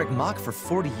been at Garreg Mach for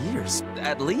 40 years,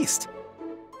 at least.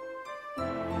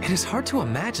 It is hard to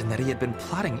imagine that he had been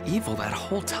plotting evil that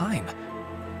whole time.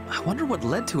 I wonder what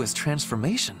led to his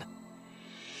transformation.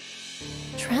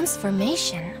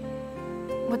 Transformation?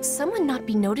 Would someone not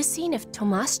be noticing if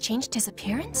Tomas changed his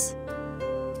appearance?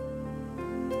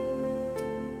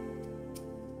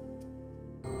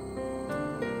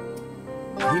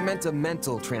 He meant a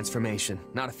mental transformation,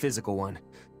 not a physical one.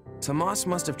 Tomas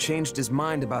must have changed his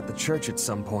mind about the Church at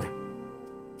some point.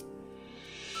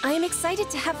 I am excited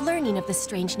to have learning of this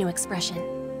strange new expression.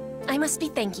 I must be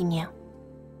thanking you.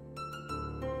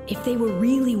 If they were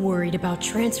really worried about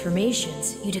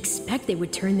transformations, you'd expect they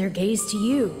would turn their gaze to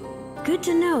you. Good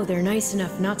to know they're nice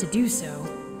enough not to do so.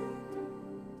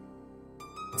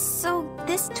 So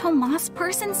this Tomas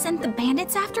person sent the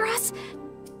bandits after us?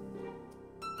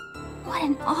 What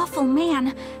an awful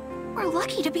man. We're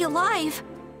lucky to be alive.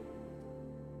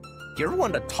 You're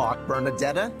one to talk,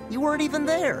 Bernadetta. You weren't even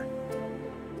there.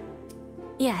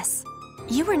 Yes,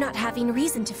 you were not having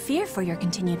reason to fear for your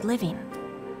continued living.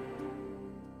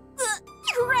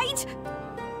 You're right!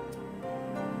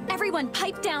 Everyone,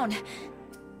 pipe down.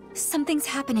 Something's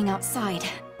happening outside.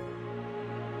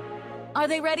 Are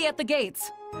they ready at the gates?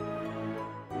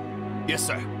 Yes,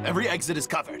 sir. Every exit is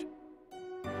covered.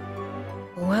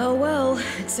 Well, well,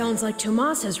 it sounds like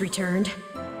Tomas has returned.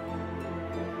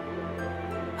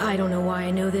 I don't know why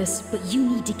I know this, but you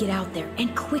need to get out there,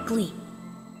 and quickly.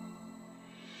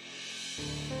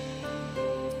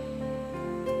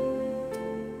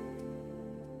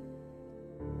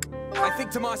 I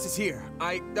think Tomas is here.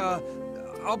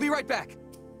 I'll be right back.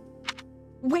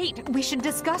 Wait, we should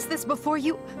discuss this before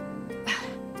you...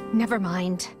 Never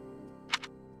mind.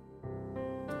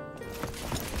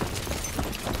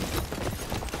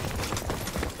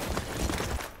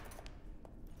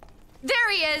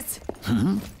 There he is!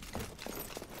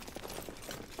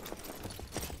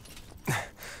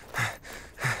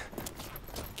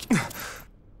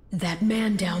 That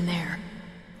man down there.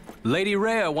 Lady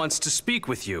Rhea wants to speak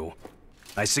with you.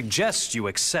 I suggest you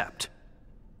accept.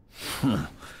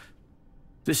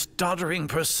 This doddering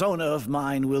persona of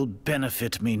mine will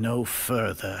benefit me no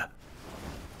further.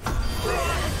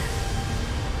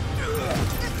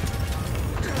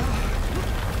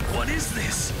 What is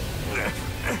this?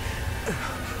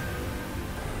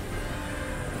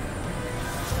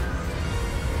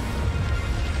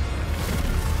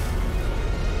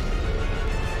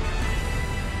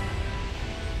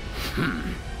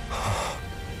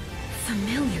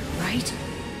 Familiar, right?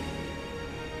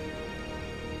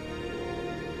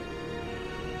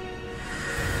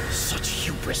 Such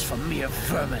hubris from mere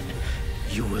vermin.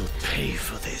 You will pay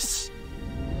for this.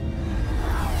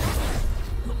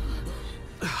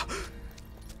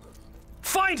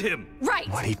 Find him! Right!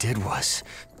 What he did was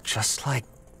just like